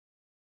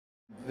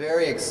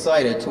Very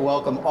excited to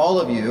welcome all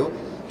of you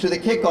to the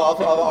kickoff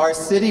of our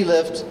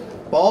CityLIFT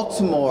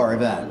Baltimore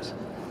event.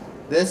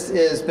 This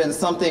has been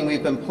something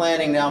we've been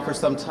planning now for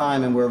some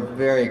time, and we're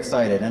very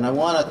excited. And I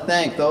want to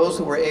thank those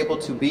who were able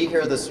to be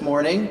here this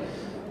morning,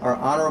 our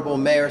Honorable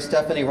Mayor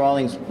Stephanie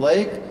Rawlings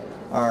Blake,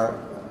 our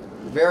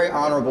very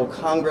Honorable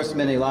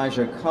Congressman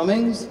Elijah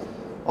Cummings.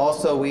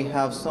 Also, we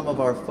have some of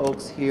our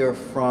folks here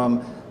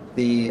from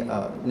the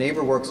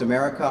NeighborWorks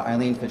America,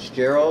 Eileen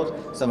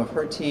Fitzgerald, some of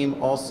her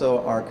team,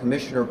 also our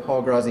Commissioner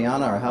Paul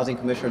Graziano, our Housing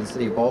Commissioner of the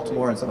City of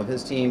Baltimore, and some of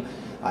his team.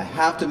 I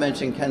have to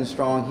mention Ken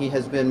Strong. He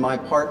has been my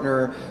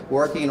partner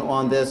working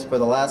on this for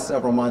the last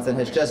several months and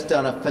has just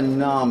done a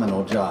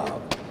phenomenal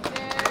job.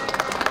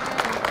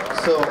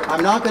 So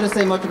I'm not going to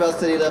say much about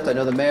CityLIFT, I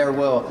know the mayor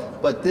will,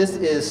 but this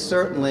is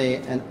certainly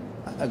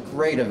a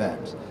great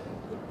event.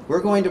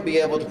 We're going to be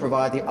able to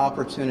provide the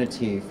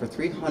opportunity for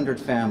 300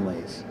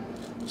 families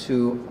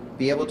to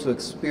be able to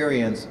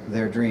experience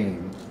their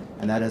dream,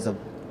 and that is of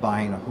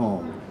buying a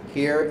home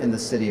here in the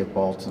city of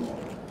Baltimore.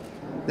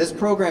 This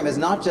program is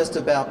not just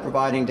about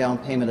providing down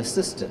payment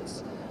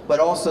assistance, but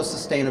also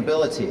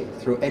sustainability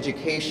through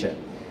education.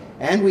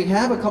 And we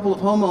have a couple of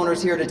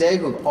homeowners here today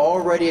who have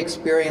already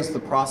experienced the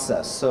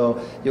process,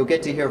 so you'll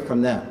get to hear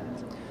from them.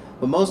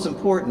 But most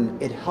important,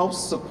 it helps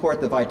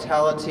support the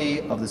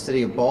vitality of the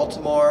city of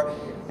Baltimore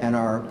and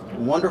our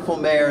wonderful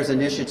mayor's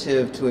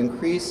initiative to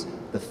increase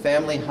the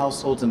family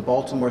households in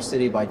Baltimore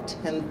City by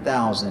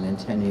 10,000 in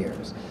 10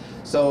 years.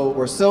 So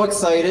we're so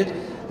excited.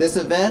 This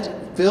event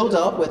filled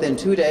up within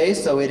 2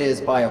 days, so it is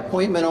by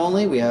appointment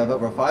only. We have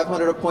over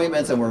 500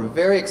 appointments, and we're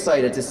very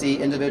excited to see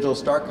individuals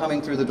start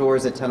coming through the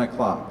doors at 10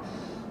 o'clock.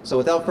 So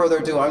without further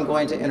ado, I'm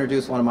going to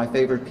introduce one of my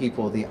favorite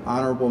people, the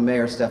Honorable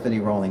Mayor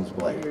Stephanie Rawlings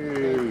Blake.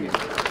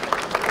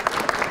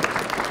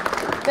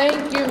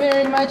 Thank you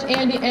very much,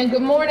 Andy, and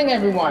good morning,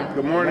 everyone.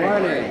 Good morning.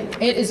 Good morning.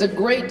 It is a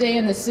great day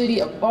in the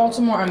city of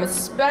Baltimore. I'm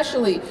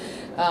especially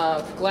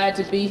glad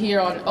to be here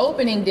on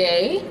opening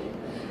day.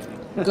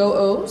 Go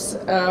O's.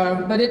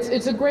 But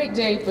it's a great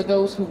day for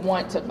those who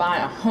want to buy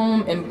a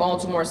home in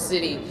Baltimore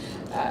City.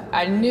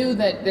 I knew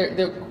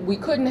that we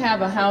couldn't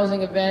have a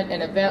housing event,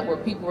 an event where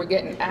people were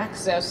getting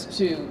access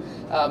to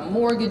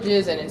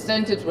mortgages and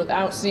incentives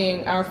without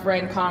seeing our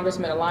friend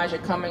Congressman Elijah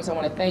Cummings. I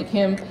want to thank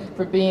him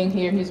for being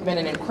here. He's been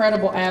an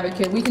incredible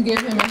advocate. We can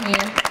give him a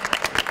hand.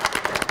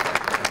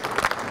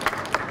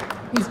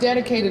 He's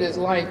dedicated his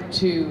life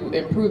to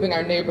improving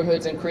our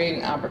neighborhoods and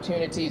creating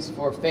opportunities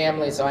for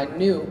families, so I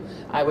knew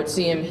I would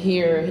see him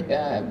here.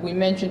 We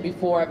mentioned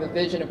before, I have a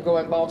vision of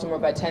growing Baltimore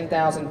by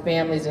 10,000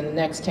 families in the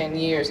next 10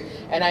 years,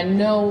 and I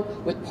know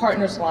with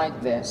partners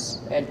like this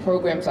and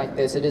programs like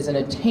this, it is an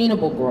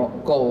attainable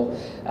goal,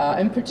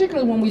 and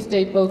particularly when we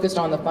stay focused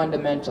on the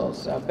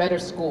fundamentals, better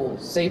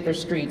schools, safer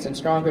streets, and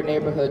stronger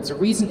neighborhoods. A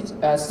recent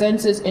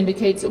census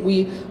indicates that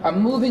we are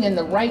moving in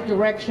the right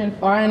direction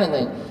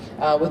finally,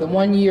 with a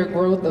one-year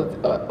growth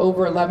of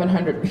over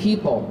 1,100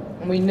 people.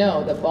 And we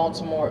know that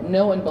Baltimore,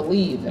 know and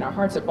believe in our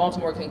hearts that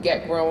Baltimore can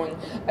get growing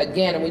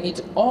again, and we need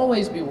to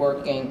always be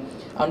working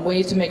on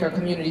ways to make our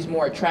communities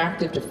more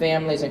attractive to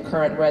families and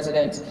current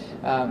residents,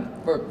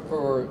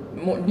 for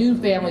more new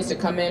families to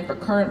come in, for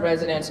current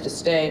residents to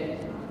stay.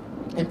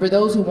 And for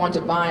those who want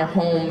to buy a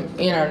home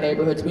in our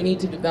neighborhoods, we need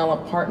to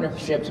develop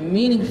partnerships,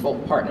 meaningful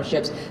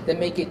partnerships that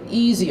make it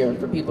easier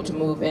for people to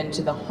move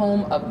into the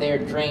home of their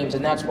dreams.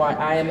 And that's why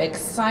I am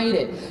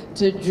excited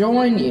to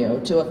join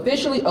you to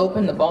officially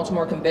open the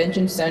Baltimore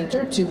Convention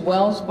Center to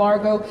Wells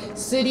Fargo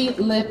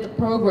CityLIFT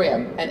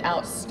program, an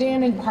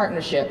outstanding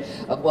partnership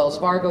of Wells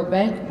Fargo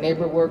Bank,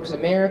 NeighborWorks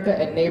America,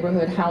 and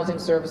Neighborhood Housing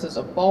Services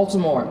of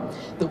Baltimore.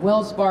 The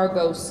Wells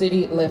Fargo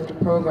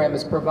CityLIFT program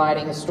is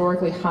providing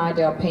historically high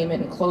down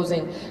payment and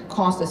closing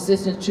cost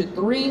assistance to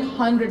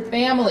 300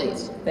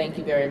 families. Thank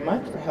you very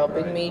much for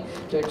helping me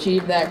to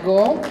achieve that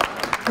goal.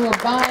 Who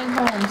are buying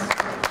homes.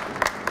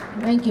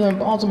 Thank you. In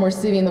Baltimore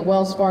City, and the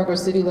Wells Fargo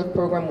CityLIFT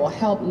program will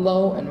help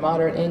low and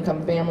moderate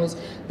income families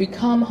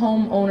become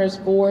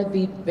homeowners for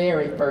the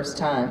very first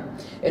time.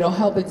 It'll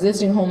help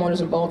existing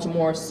homeowners in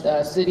Baltimore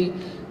City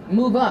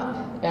move up.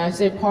 And I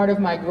say part of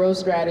my growth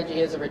strategy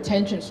is a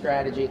retention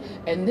strategy,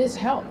 and this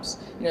helps.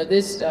 You know,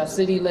 this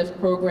CityLIFT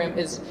program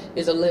is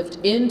a lift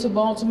into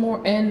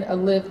Baltimore and a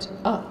lift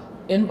up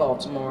in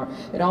Baltimore.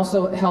 It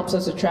also helps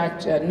us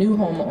attract new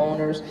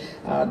homeowners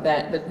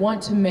that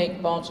want to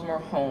make Baltimore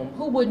home.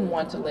 Who wouldn't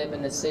want to live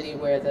in the city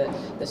where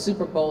the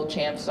Super Bowl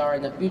champs are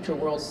and the future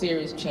World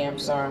Series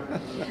champs are?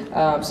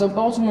 So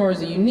Baltimore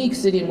is a unique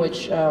city in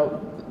which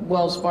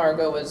Wells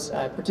Fargo is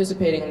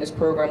participating in this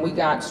program. We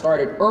got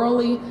started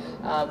early.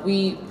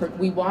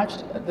 We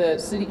watched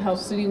how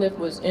CityLIFT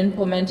was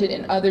implemented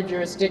in other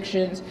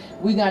jurisdictions.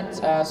 We got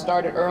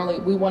started early.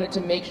 We wanted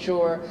to make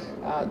sure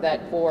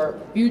that for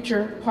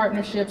future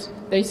partnerships,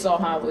 they saw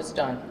how it was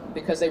done.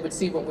 because they would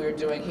see what we were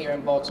doing here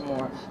in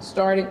Baltimore.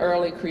 Starting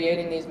early,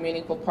 creating these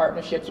meaningful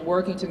partnerships,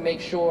 working to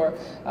make sure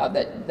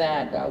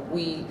that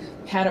we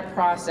had a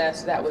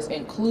process that was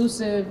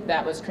inclusive,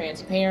 that was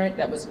transparent,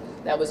 that was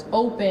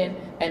open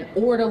and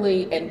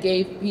orderly, and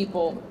gave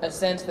people a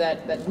sense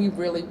that we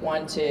really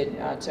wanted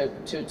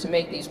to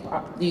make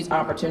these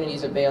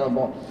opportunities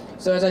available.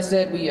 So as I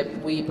said,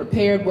 we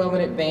prepared well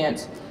in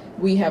advance.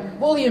 We have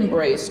fully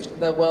embraced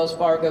the Wells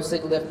Fargo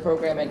CityLIFT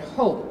program and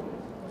hope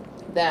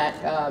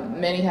that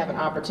many have an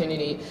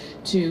opportunity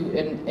to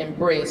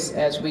embrace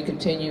as we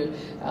continue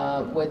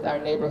with our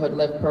Neighborhood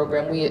Lift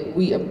program.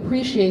 We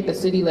appreciate the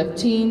CityLIFT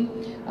team.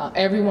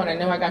 Everyone, I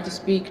know I got to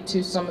speak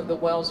to some of the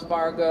Wells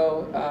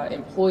Fargo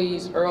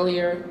employees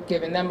earlier,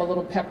 giving them a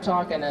little pep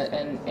talk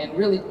and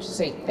really just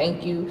say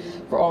thank you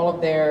for all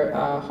of their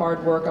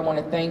hard work. I want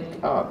to thank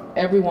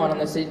everyone on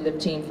the CityLIFT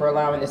team for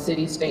allowing the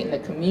city, state, and the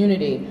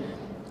community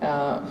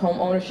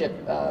home ownership,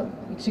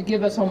 to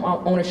give us home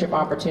ownership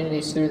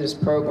opportunities through this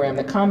program.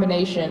 The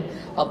combination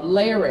of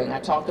layering,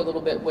 I talked a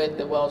little bit with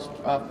the Wells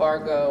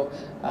Fargo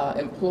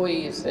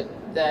employees,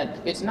 that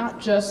it's not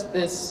just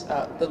this,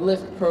 the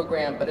LIFT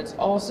program, but it's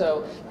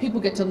also, people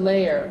get to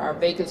layer our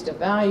vacancy to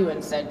value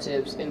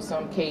incentives in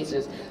some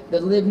cases, the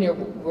live near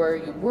where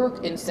you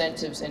work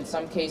incentives in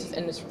some cases,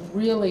 and it's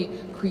really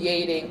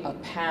creating a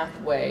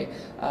pathway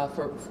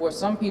for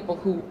some people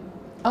who,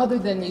 other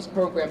than these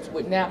programs,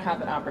 would not have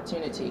an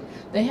opportunity.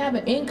 They have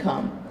an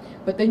income,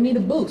 but they need a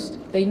boost.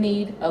 They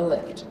need a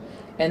lift.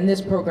 And this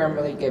program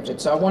really gives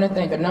it. So I want to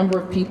thank a number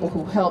of people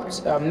who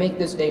helped make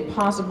this day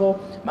possible.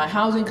 My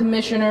housing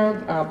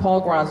commissioner,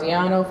 Paul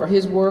Graziano, for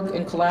his work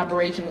in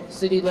collaboration with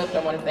CityLIFT.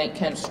 I want to thank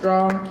Ken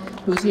Strong,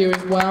 who's here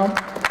as well.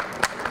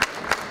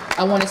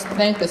 I want to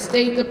thank the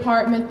State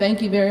Department.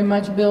 Thank you very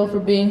much, Bill, for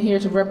being here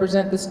to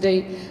represent the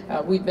state.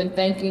 We've been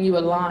thanking you a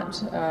lot,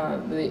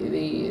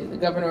 the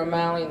Governor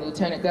O'Malley and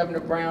Lieutenant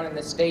Governor Brown and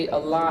the state a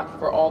lot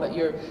for all that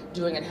you're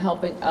doing and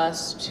helping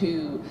us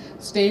to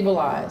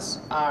stabilize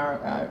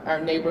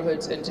our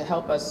neighborhoods and to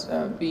help us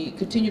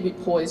continue to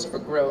be poised for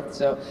growth.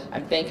 So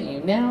I'm thanking you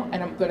now,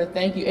 and I'm going to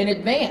thank you in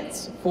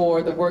advance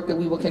for the work that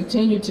we will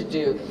continue to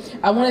do.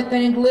 I want to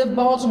thank Live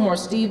Baltimore.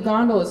 Steve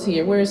Gondel is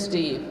here. Where's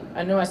Steve?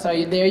 I know I saw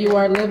you. There you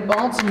are, Live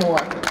Baltimore.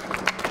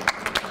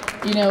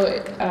 You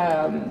know,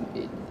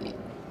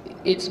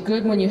 it's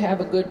good when you have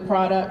a good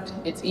product,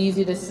 it's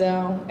easy to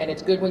sell, and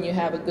it's good when you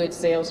have a good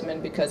salesman,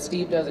 because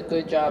Steve does a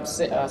good job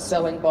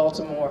selling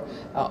Baltimore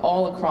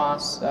all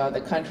across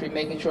the country,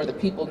 making sure that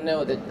people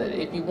know that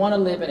if you want to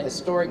live in a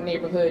historic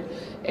neighborhood,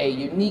 a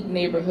unique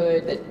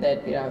neighborhood,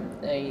 that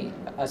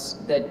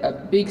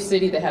a big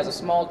city that has a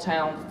small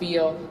town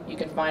feel, you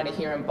can find it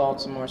here in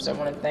Baltimore. So I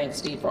want to thank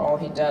Steve for all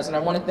he does, and I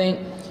want to thank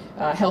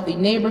Healthy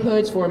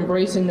Neighborhoods for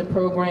embracing the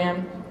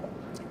program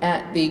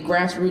at the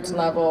grassroots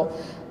level.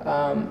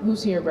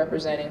 Who's here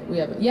representing? We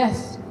have,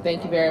 yes,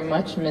 thank you very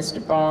much,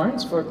 Mr.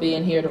 Barnes, for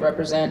being here to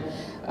represent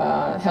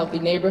Healthy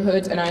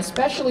Neighborhoods. And I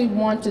especially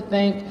want to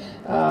thank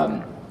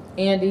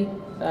Andy,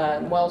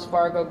 Wells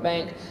Fargo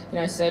Bank. You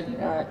know, I said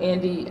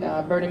Andy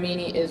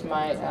Bertamini is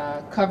my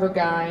cover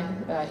guy.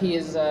 He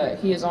is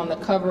on the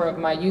cover of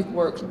my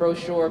YouthWorks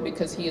brochure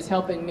because he is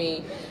helping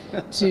me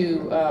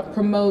to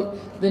promote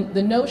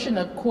the notion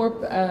of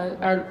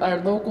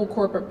our local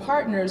corporate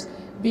partners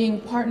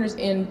being partners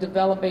in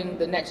developing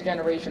the next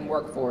generation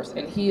workforce.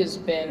 And he has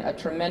been a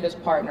tremendous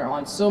partner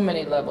on so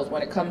many levels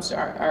when it comes to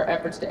our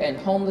efforts to end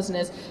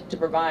homelessness, to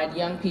provide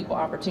young people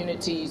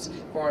opportunities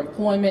for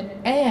employment,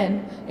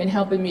 and in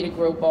helping me to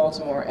grow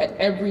Baltimore. At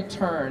every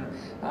turn,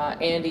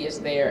 Andy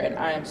is there, and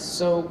I am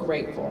so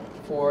grateful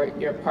for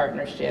your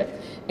partnership.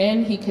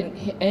 And he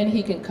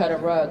can cut a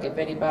rug if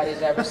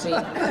anybody's ever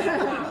seen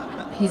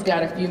He's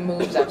got a few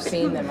moves. I've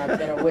seen them. I've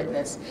been a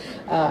witness.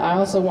 I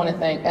also want to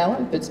thank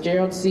Ellen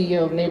Fitzgerald,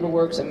 CEO of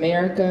NeighborWorks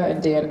America,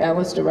 and Dan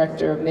Ellis,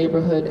 Director of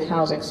Neighborhood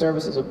Housing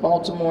Services of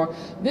Baltimore.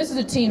 This is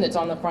a team that's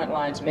on the front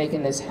lines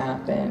making this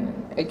happen.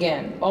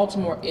 Again,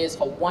 Baltimore is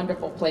a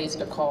wonderful place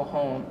to call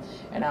home,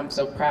 and I'm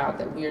so proud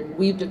that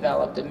we've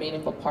developed a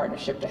meaningful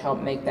partnership to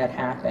help make that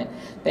happen.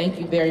 Thank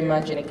you very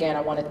much, and again,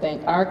 I want to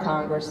thank our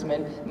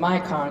congressman, my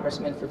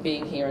congressman, for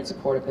being here in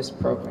support of this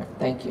program.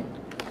 Thank you.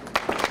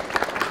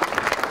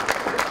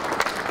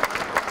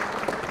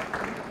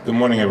 Good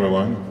morning,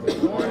 everyone.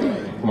 Good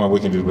morning. Come on, we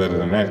can do better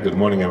than that. Good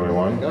morning,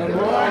 everyone. Good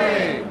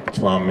morning.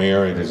 Mr.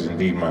 Mayor, it is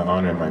indeed my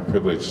honor and my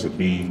privilege to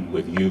be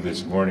with you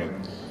this morning.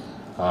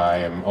 I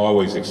am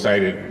always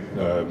excited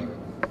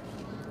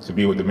to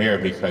be with the mayor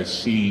because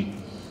she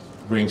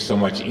brings so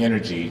much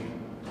energy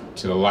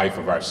to the life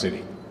of our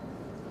city.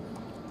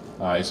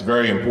 It's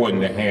very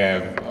important to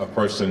have a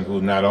person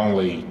who not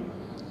only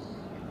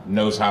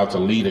knows how to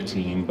lead a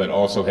team, but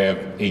also have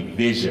a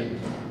vision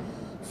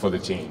for the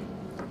team.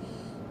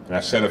 And I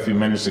said a few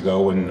minutes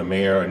ago when the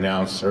mayor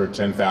announced her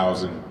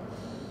 10,000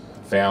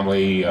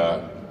 family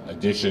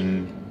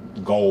addition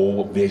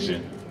goal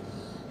vision,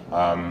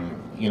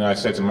 you know, I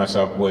said to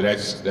myself, boy,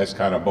 that's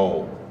kind of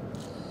bold.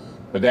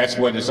 But that's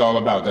what it's all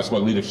about. That's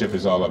what leadership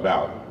is all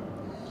about.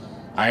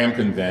 I am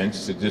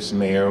convinced that this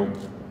mayor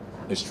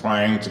is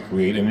trying to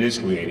create, and is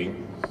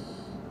creating,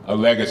 a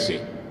legacy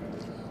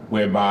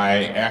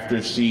whereby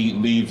after she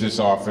leaves this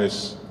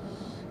office,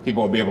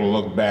 people will be able to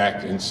look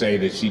back and say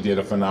that she did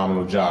a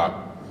phenomenal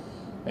job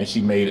and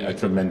she made a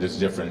tremendous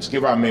difference.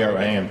 Give our mayor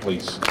a hand,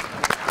 please.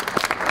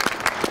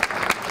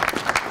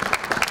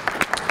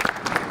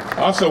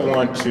 I also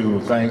want to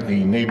thank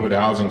the Neighborhood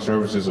Housing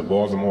Services of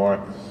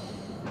Baltimore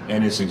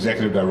and its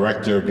Executive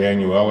Director,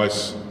 Daniel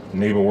Ellis,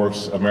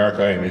 NeighborWorks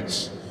America, and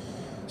its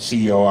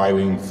CEO,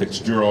 Eileen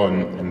Fitzgerald,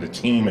 and the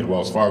team at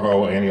Wells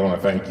Fargo. Andy, I want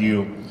to thank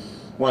you.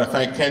 I want to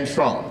thank Ken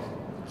Strong.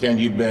 Ken,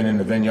 you've been in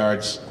the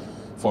vineyards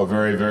for a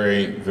very,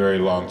 very, very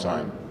long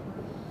time.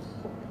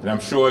 And I'm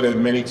sure that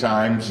many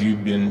times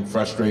you've been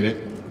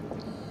frustrated,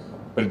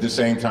 but at the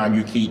same time,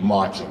 you keep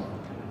marching,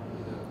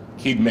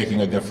 keep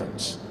making a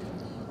difference.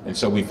 And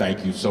so we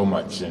thank you so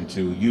much. And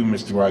to you,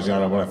 Mr.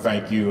 Graziano, I want to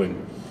thank you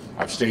and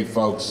our state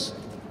folks,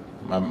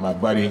 my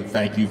buddy,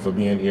 thank you for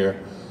being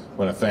here. I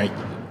want to thank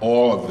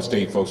all of the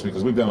state folks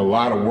because we've done a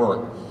lot of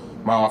work.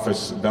 My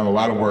office has done a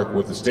lot of work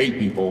with the state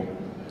people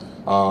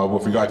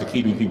with regard to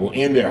keeping people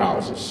in their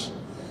houses.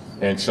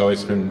 And so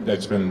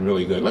that's been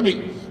really good.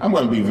 I'm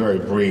going to be very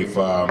brief.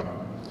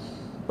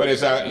 But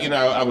as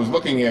I was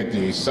looking at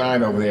the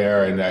sign over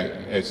there, and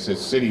it says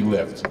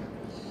CityLIFT.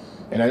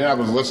 And then I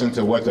was listening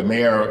to what the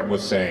mayor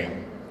was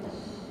saying.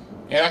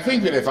 And I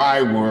think that if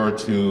I were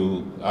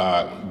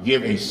to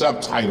give a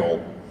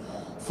subtitle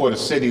for the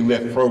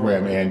CityLIFT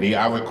program, Andy,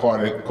 I would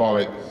call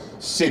it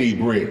City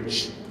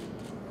Bridge.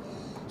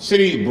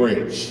 City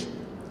Bridge.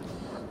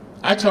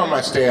 I tell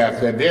my staff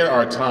that there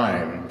are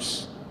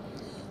times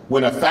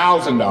when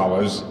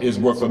 $1,000 is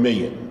worth $1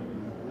 million.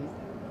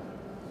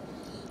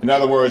 In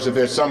other words, if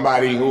there's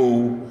somebody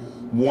who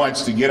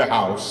wants to get a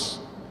house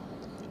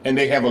and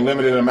they have a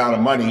limited amount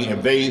of money,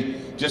 if they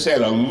just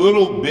had a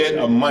little bit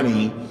of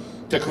money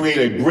to create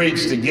a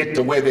bridge to get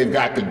to where they've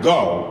got to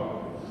go,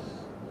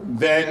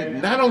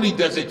 then not only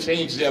does it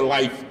change their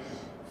life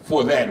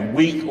for that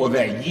week or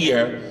that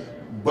year,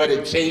 but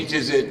it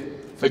changes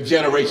it for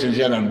generations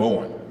yet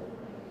unborn.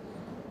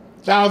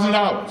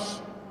 $1,000.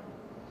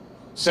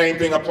 Same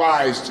thing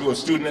applies to a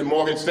student at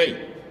Morgan State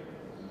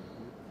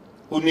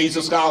who needs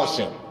a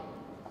scholarship.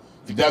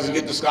 If he doesn't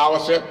get the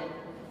scholarship,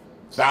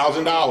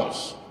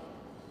 $1,000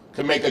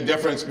 can make a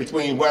difference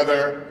between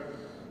whether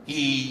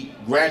he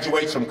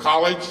graduates from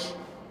college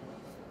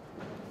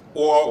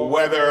or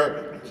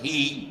whether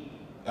he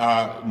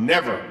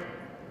never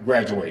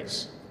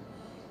graduates.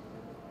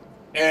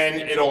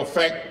 And it'll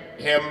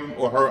affect him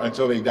or her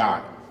until they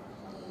die.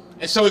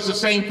 And so it's the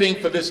same thing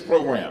for this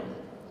program.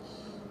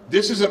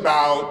 This is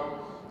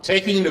about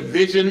taking the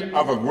vision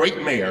of a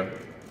great mayor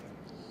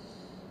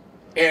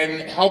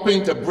and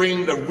helping to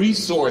bring the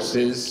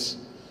resources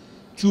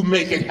to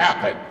make it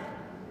happen.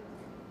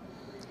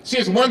 See,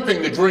 it's one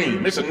thing to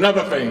dream, it's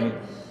another thing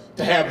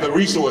to have the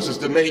resources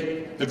to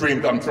make the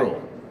dream come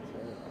true.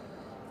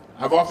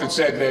 I've often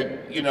said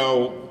that,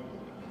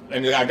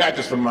 and I got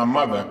this from my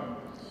mother,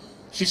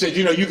 she said,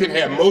 you can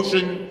have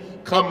motion,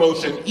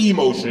 commotion,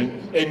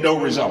 emotion, and no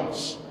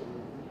results.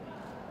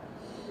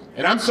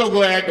 And I'm so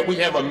glad that we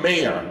have a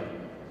mayor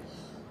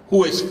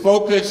who is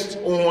focused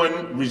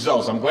on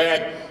results. I'm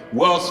glad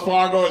Wells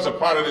Fargo is a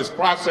part of this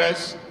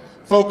process.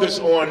 Focus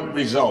on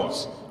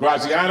results.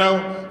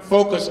 Graziano,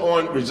 focus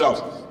on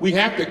results. We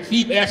have to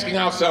keep asking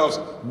ourselves,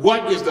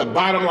 what is the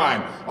bottom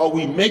line? Are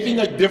we making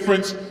a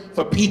difference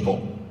for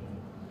people?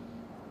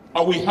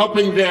 Are we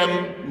helping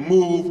them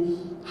move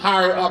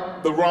higher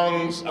up the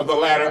rungs of the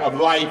ladder of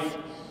life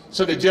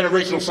so the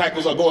generational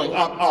cycles are going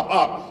up, up,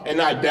 up, and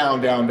not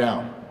down, down,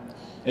 down?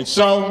 And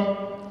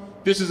so,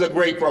 this is a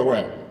great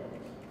program.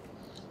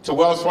 To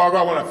Wells Fargo,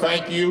 I want to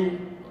thank you.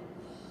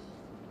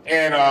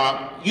 And,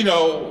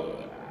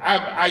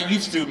 I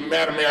used to,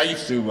 Madam Mayor, I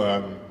used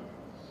to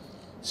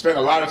spend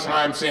a lot of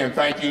time saying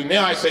thank you.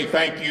 Now I say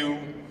thank you,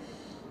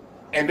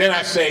 and then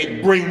I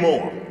say bring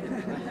more.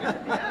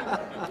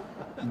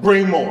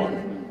 Bring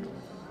more.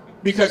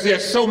 Because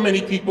there's so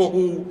many people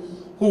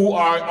who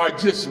are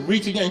just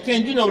reaching, and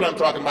Ken, you know what I'm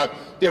talking about.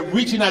 They're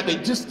reaching out, they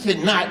just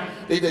cannot,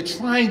 they're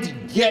trying to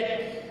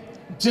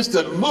get just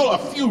a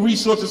few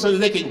resources so that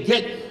they can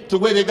get to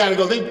where they've got to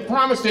go. They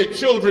promised their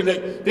children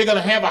that they're going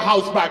to have a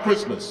house by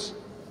Christmas,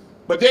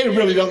 but they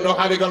really don't know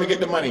how they're going to get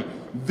the money.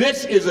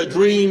 This is a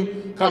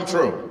dream come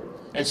true.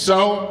 And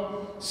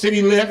so,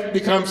 CityLIFT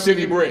becomes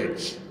City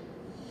Bridge.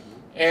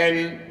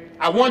 And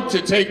I want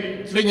to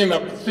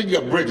thinking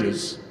of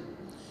bridges,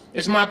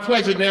 it's my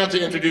pleasure now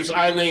to introduce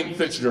Eileen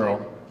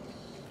Fitzgerald,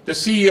 the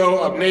CEO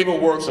of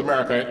NeighborWorks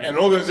America, an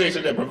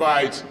organization that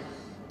provides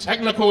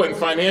technical and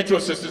financial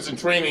assistance and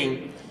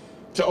training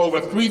to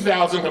over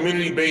 3,000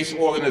 community-based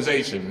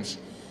organizations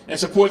and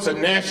supports a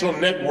national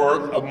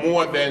network of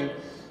more than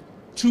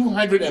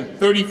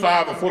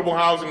 235 affordable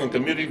housing and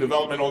community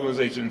development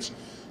organizations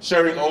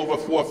serving over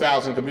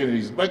 4,000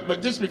 communities.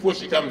 But just before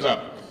she comes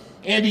up,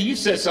 Andy, you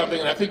said something,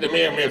 and I think the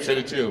mayor may have said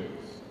it too.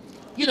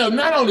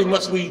 Not only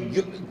must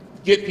we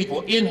get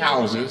people in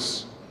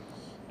houses,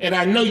 and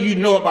I know you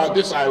know about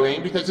this,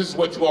 Eileen, because this is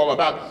what you're all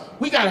about,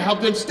 we got to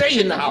help them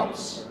stay in the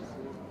house.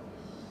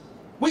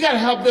 We got to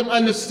help them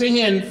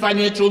understand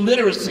financial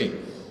literacy.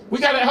 We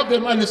got to help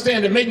them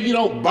understand that maybe you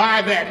don't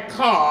buy that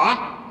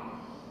car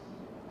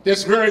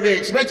that's very, very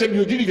expensive.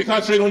 You need to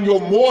concentrate on your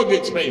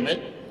mortgage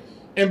payment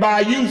and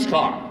buy a used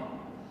car.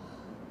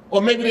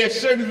 Or maybe there's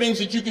certain things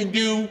that you can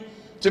do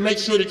to make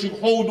sure that you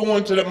hold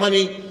on to the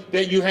money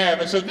that you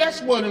have. And so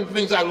that's one of the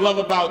things I love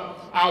about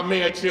our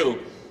mayor too.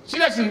 She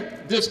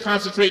doesn't just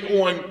concentrate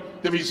on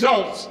the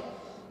results.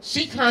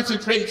 She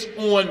concentrates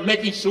on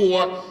making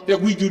sure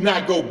that we do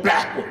not go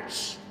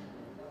backwards.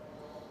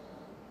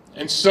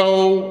 And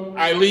so,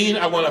 Eileen,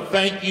 I want to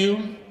thank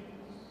you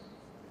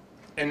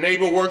and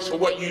NeighborWorks for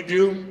what you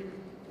do.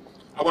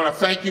 I want to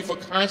thank you for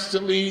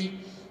constantly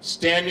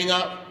standing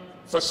up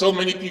for so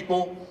many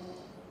people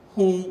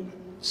who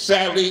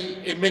sadly,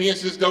 in many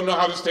instances, don't know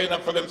how to stand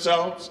up for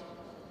themselves.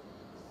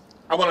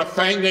 I want to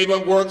thank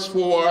NeighborWorks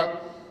for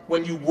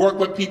when you work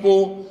with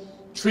people,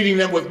 treating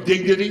them with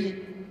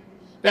dignity.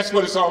 That's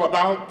what it's all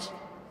about.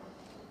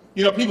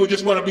 You know, people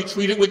just want to be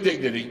treated with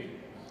dignity,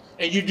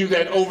 and you do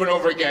that over and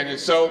over again. And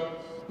so,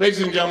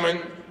 ladies and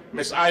gentlemen,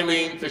 Miss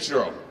Eileen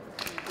Fitzgerald.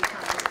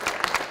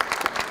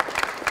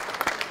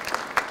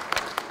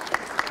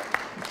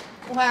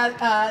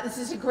 Well, this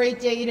is a great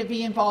day to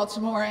be in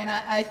Baltimore, and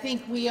I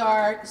think we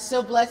are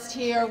so blessed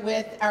here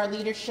with our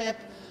leadership.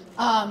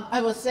 I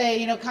will say,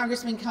 you know,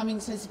 Congressman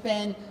Cummings has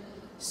been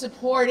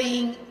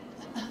supporting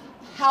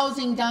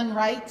housing done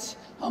right,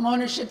 home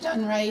ownership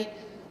done right,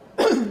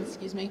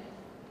 excuse me,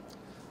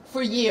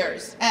 for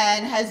years,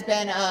 and has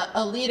been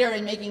a leader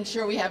in making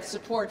sure we have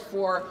support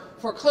for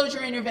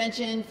foreclosure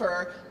intervention,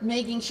 for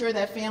making sure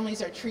that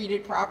families are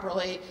treated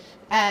properly.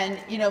 And,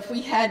 you know, if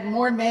we had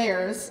more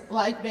mayors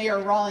like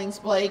Mayor Rawlings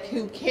Blake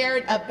who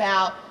cared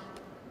about,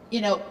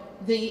 you know,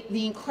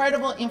 the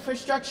incredible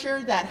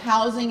infrastructure that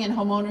housing and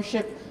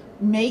homeownership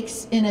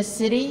makes in a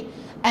city,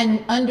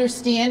 and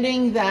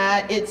understanding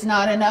that it's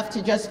not enough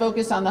to just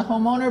focus on the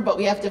homeowner, but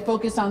we have to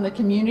focus on the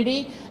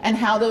community and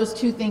how those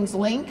two things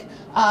link,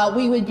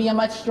 we would be a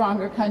much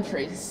stronger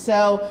country.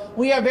 So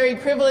we are very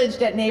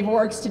privileged at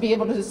NeighborWorks to be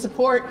able to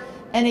support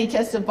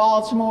NHS of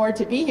Baltimore,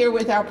 to be here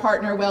with our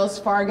partner Wells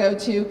Fargo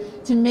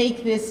to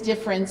make this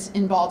difference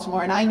in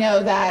Baltimore. And I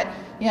know that,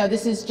 you know,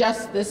 this is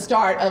just the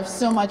start of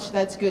so much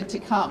that's good to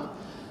come.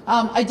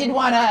 I did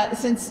want to,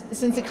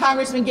 since the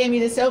Congressman gave me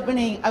this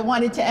opening, I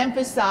wanted to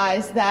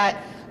emphasize that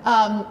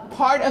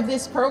part of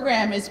this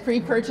program is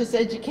pre-purchase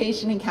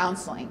education and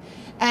counseling.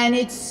 And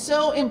it's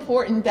so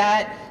important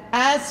that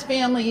as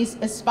families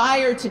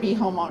aspire to be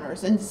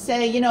homeowners and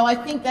say, you know, I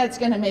think that's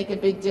going to make a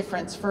big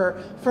difference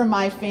for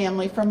my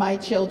family, for my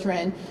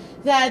children,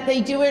 that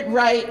they do it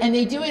right and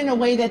they do it in a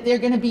way that they're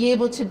going to be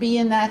able to be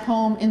in that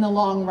home in the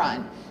long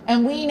run.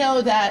 And we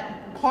know that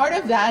part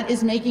of that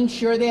is making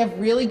sure they have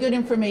really good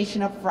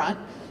information up front,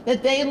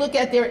 that they look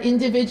at their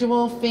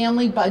individual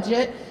family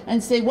budget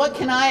and say, what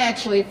can I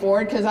actually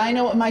afford? Because I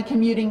know what my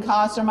commuting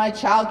costs or my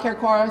childcare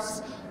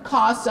costs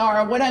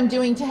are, or what I'm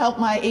doing to help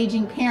my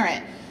aging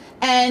parent.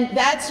 And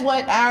that's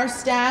what our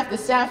staff, the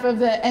staff of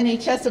the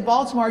NHS of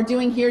Baltimore, are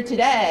doing here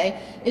today,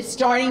 is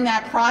starting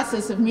that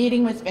process of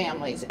meeting with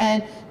families.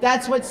 And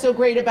that's what's so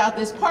great about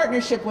this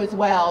partnership with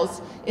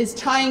Wells, is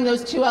tying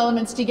those two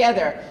elements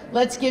together.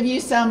 Let's give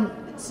you some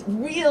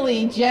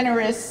really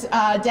generous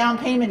down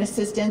payment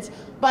assistance,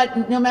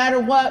 but no matter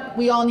what,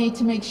 we all need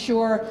to make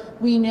sure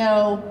we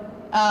know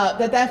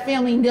that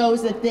family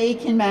knows that they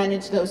can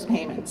manage those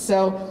payments.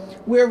 So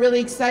we're really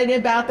excited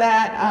about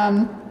that.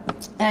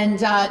 And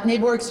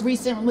NeighborWorks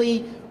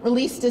recently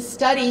released a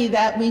study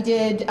that we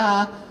did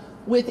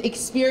with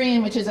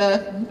Experian, which is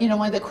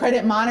one of the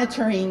credit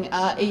monitoring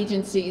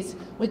agencies,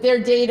 with their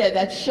data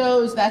that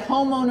shows that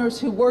homeowners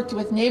who worked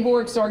with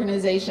NeighborWorks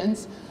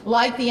organizations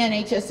like the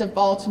NHS of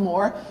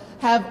Baltimore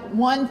have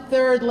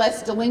 1/3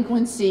 less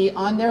delinquency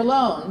on their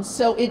loans.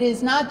 So it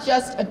is not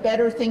just a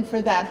better thing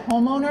for that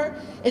homeowner,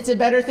 it's a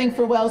better thing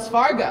for Wells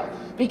Fargo,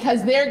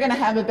 because they're going to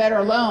have a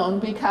better loan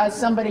because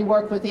somebody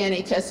worked with the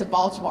NHS of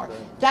Baltimore.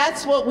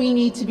 That's what we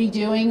need to be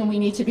doing, and we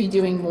need to be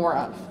doing more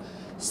of.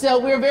 So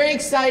we're very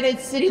excited.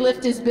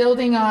 CityLIFT is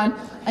building on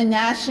a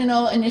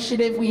national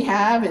initiative we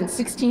have in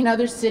 16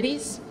 other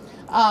cities.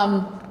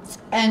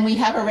 And we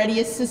have already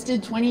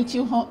assisted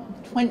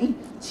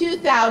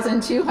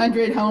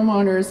 22,200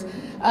 homeowners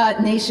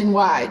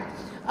nationwide.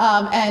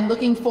 And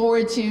looking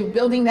forward to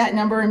building that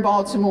number in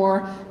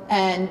Baltimore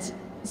and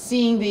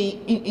seeing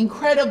the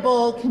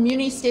incredible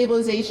community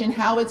stabilization,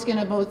 how it's going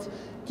to both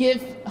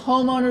give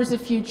homeowners a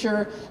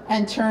future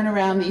and turn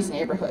around these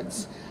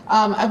neighborhoods.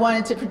 I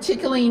wanted to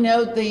particularly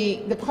note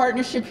the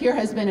partnership here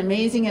has been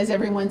amazing, as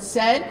everyone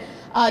said.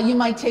 You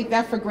might take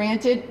that for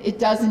granted. It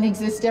doesn't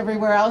exist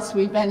everywhere else.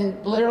 We've been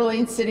literally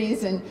in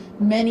cities in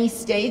many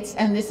states,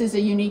 and this is a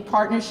unique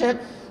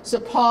partnership. So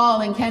Paul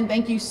and Ken,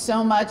 thank you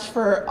so much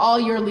for all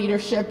your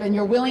leadership and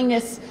your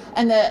willingness,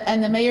 and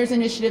the mayor's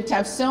initiative to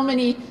have so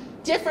many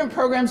different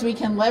programs we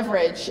can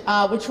leverage,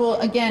 which will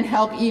again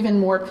help even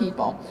more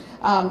people.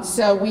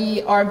 So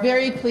we are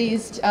very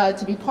pleased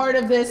to be part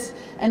of this,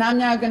 and I'm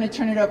now going to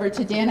turn it over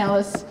to Dan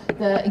Ellis,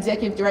 the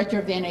Executive Director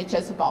of the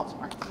NHS of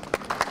Baltimore.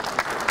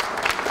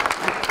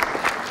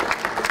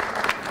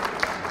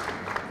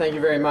 Thank you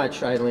very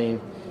much,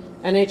 Eileen.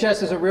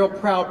 NHS is a real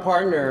proud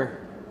partner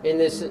in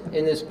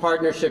this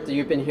partnership that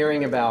you've been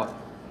hearing about.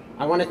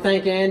 I want to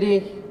thank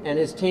Andy and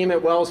his team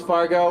at Wells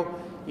Fargo.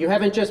 You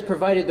haven't just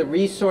provided the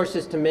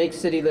resources to make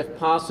CityLIFT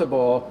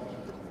possible,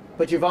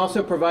 but you've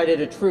also provided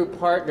a true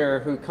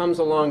partner who comes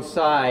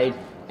alongside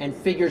and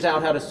figures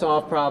out how to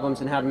solve problems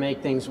and how to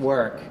make things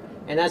work.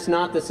 And that's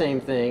not the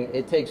same thing.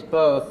 It takes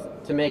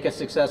both to make a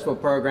successful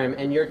program,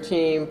 and your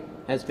team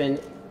has been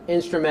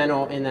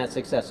instrumental in that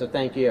success, so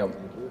thank you.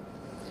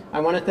 I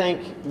want to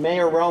thank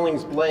Mayor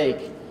Rawlings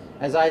Blake.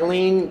 As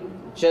Eileen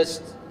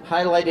just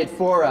highlighted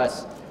for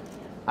us,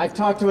 I've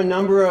talked to a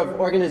number of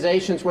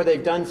organizations where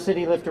they've done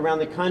CityLIFT around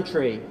the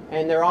country,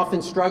 and they're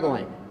often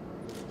struggling.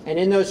 And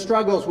in those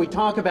struggles, we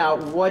talk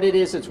about what it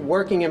is that's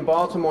working in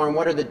Baltimore and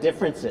what are the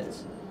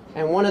differences.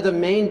 And one of the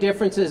main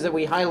differences that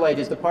we highlight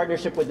is the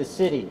partnership with the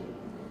city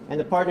and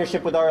the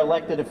partnership with our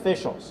elected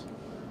officials.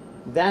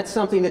 That's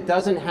something that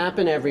doesn't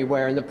happen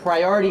everywhere, and the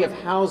priority of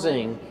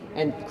housing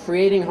and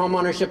creating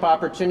homeownership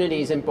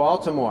opportunities in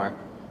Baltimore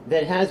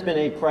that has been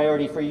a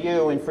priority for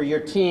you and for your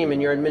team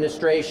and your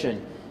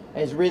administration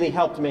has really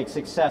helped make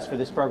success for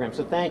this program.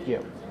 So thank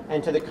you.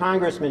 And to the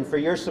Congressman for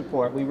your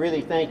support, we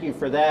really thank you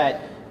for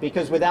that,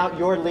 because without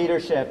your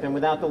leadership and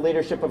without the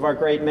leadership of our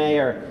great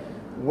mayor,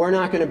 we're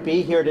not going to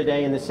be here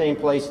today in the same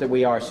place that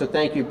we are. So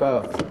thank you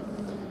both.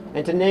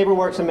 And to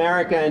NeighborWorks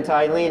America and to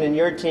Eileen and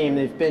your team,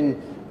 they've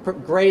been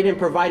great in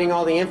providing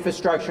all the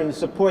infrastructure and the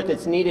support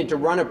that's needed to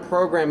run a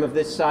program of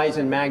this size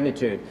and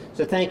magnitude.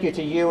 So thank you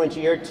to you and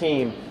to your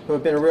team, who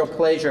have been a real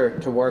pleasure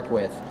to work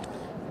with.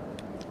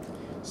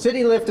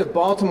 CityLIFT of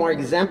Baltimore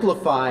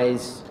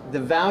exemplifies the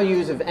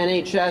values of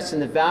NHS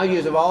and the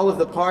values of all of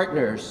the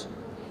partners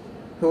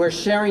who are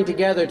sharing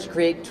together to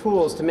create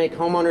tools to make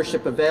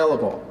homeownership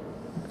available.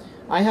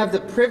 I have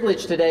the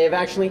privilege today of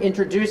actually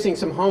introducing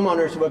some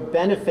homeowners who have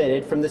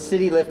benefited from the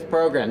CityLIFT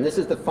program. This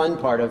is the fun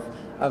part of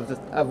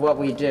what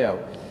we do.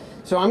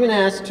 So I'm going to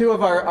ask two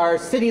of our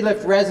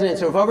CityLIFT residents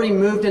who have already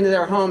moved into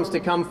their homes to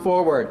come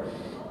forward.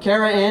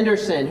 Kara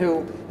Anderson,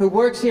 who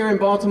works here in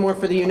Baltimore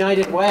for the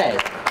United Way,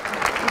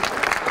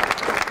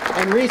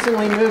 and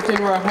recently moved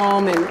into our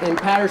home in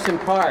Patterson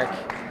Park.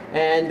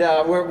 And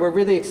we're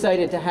really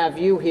excited to have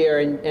you here,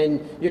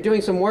 and you're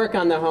doing some work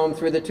on the home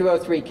through the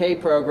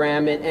 203K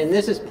program, and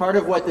this is part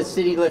of what the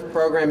CityLIFT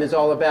program is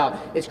all about.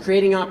 It's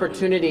creating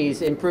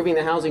opportunities, improving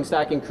the housing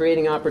stock, and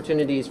creating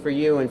opportunities for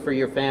you and for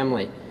your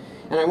family.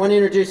 And I want to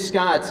introduce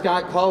Scott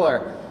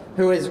Culler,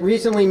 who has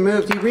recently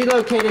moved. He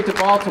relocated to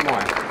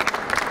Baltimore.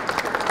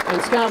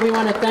 And Scott, we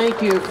want to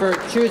thank you for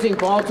choosing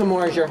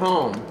Baltimore as your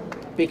home,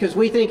 because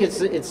we think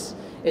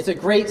it's a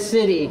great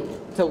city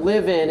to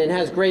live in and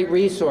has great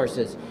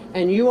resources.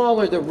 And you all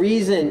are the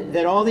reason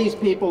that all these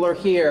people are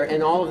here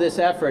and all of this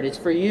effort. It's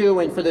for you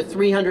and for the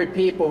 300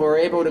 people who are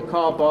able to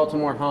call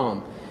Baltimore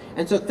home.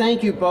 And so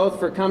thank you both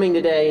for coming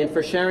today and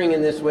for sharing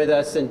in this with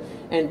us, and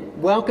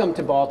welcome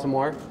to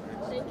Baltimore.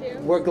 Thank you.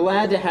 We're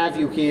glad to have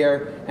you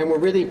here, and we're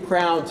really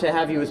proud to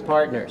have you as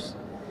partners.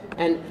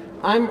 And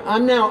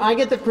I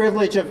get the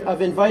privilege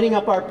of inviting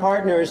up our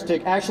partners to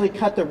actually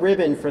cut the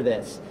ribbon for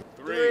this.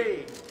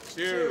 3,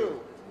 2,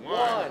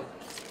 1.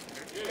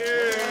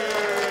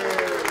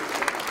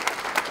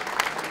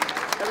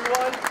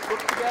 Everyone, look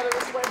together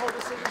this way, hold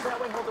the scissors that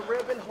way, hold the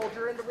ribbon, hold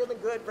your end of the ribbon.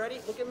 Good, ready?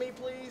 Look at me,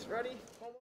 please. Ready?